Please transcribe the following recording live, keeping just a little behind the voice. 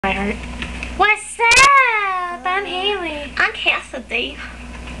my heart. What's up? I'm Haley. I'm Cassidy.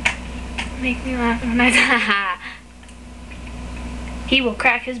 Make me laugh when I He will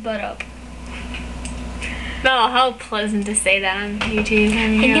crack his butt up. Oh, how pleasant to say that on YouTube. I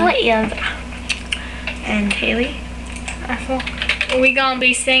knew it is. And Haley? We gonna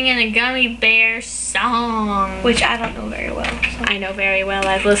be singing a Gummy Bear song. Which I don't know very well. So. I know very well.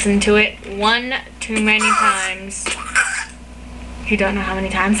 I've listened to it one too many times. You don't know how many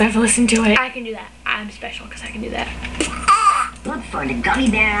times I've listened to it. I can do that. I'm special because I can do that. Look for the Gummy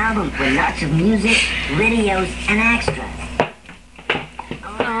Bear album with lots of music, videos, and extras.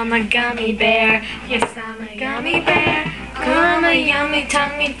 I'm a gummy bear, yes I'm a gummy bear. I'm a yummy,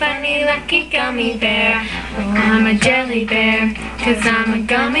 tummy, funny, lucky gummy bear. Oh, I'm a jelly bear, cause I'm a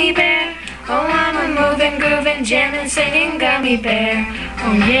gummy bear. Oh, I'm a moving, grooving, jamming, singing gummy bear.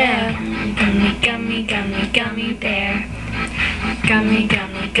 Oh yeah, gummy, gummy, gummy, gummy bear. Gummy,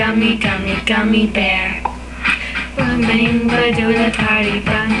 gummy, gummy, gummy, gummy bear. Bang, bang, ba-doo-la party,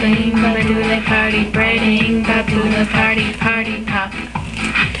 bang, bang, ba-doo-la party, breading, ba-doo-la party, party pop.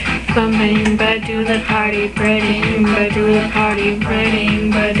 Bang, bang, ba-doo-la party, breading, ba-doo-la party,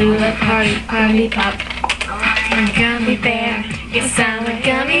 breading, ba-doo-la party, party pop. I'm a gummy bear, yes I'm a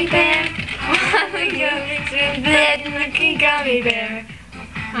gummy bear. I'm a gummy bear, lucky gummy bear.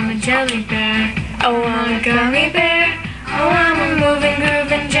 I'm a jelly bear, oh I'm a gummy bear. Oh I'm a moving,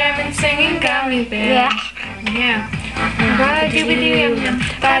 grooving, jamming, singing gummy bear. Yeah. Ba-da-doo-ba-doo-yum-yum,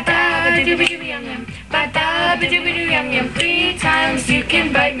 ba-da-ba-doo-ba-doo-yum-yum, ba-da-ba-doo-ba-doo-yum-yum. 3 times you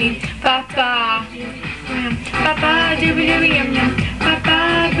can bite me, ba-ba. Ba-ba-doo-ba-doo-yum-yum,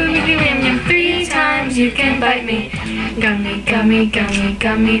 ba-ba-doo-ba-doo-yum-yum. 3 times you can bite me. Gummy, gummy, gummy,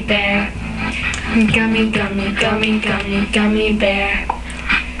 gummy bear. Gummy, gummy, gummy, gummy, gummy bear.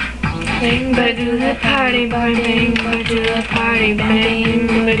 Bang, ba-doo-la party, bang, ba-doo-la party, bang,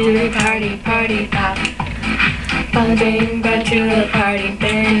 ba-doo-la party, party pop. Bang, ba-doo-la party,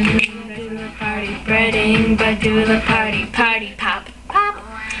 bang, ba-doo-la party, breading, ba-doo-la party, party pop, pop.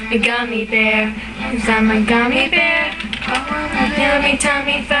 A gummy bear, cause I'm a gummy bear. Oh, I'm a yummy,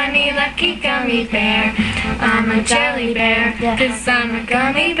 tummy, funny, lucky gummy bear. I'm a jelly bear, cause I'm a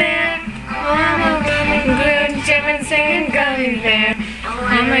gummy bear. Oh, I'm a running, good, jamming, singing gummy bear.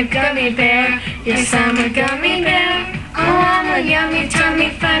 I'm a gummy bear, yes I'm a gummy bear. Oh, I'm a yummy, tummy,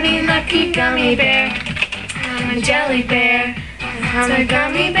 funny, lucky gummy bear. I'm a jelly bear, I'm a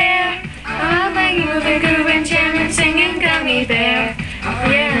gummy bear. I'm a moving, grooving, jamming, singing gummy bear.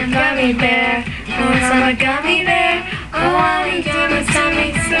 Yeah, I'm a gummy bear, yes I'm a gummy bear. Oh, I'm a yummy,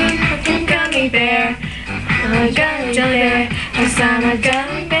 tummy, singing gummy bear. I'm a gummy jelly bear, yes I'm a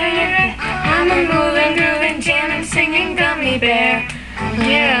gummy bear. I'm a moving, grooving, jamming, singing gummy bear.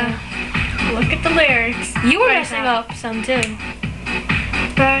 Yeah, look at the lyrics. You were messing up some too.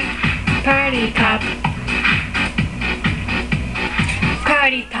 Party pop.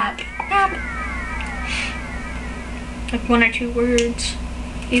 Party pop. Pop. Like 1 or 2 words.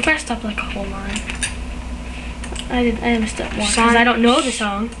 You messed up like a whole line. I messed up one because I don't know the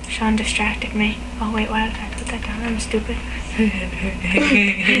song. Sean distracted me. Oh wait, why did I put that down? I'm stupid. Do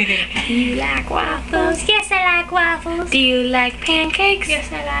you like waffles? Yes, I like waffles. Do you like pancakes?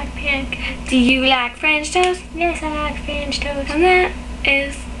 Yes, I like pancakes. Do you like French toast? Yes, I like French toast. And that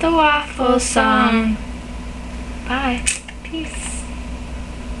is the waffle song. Bye. Peace.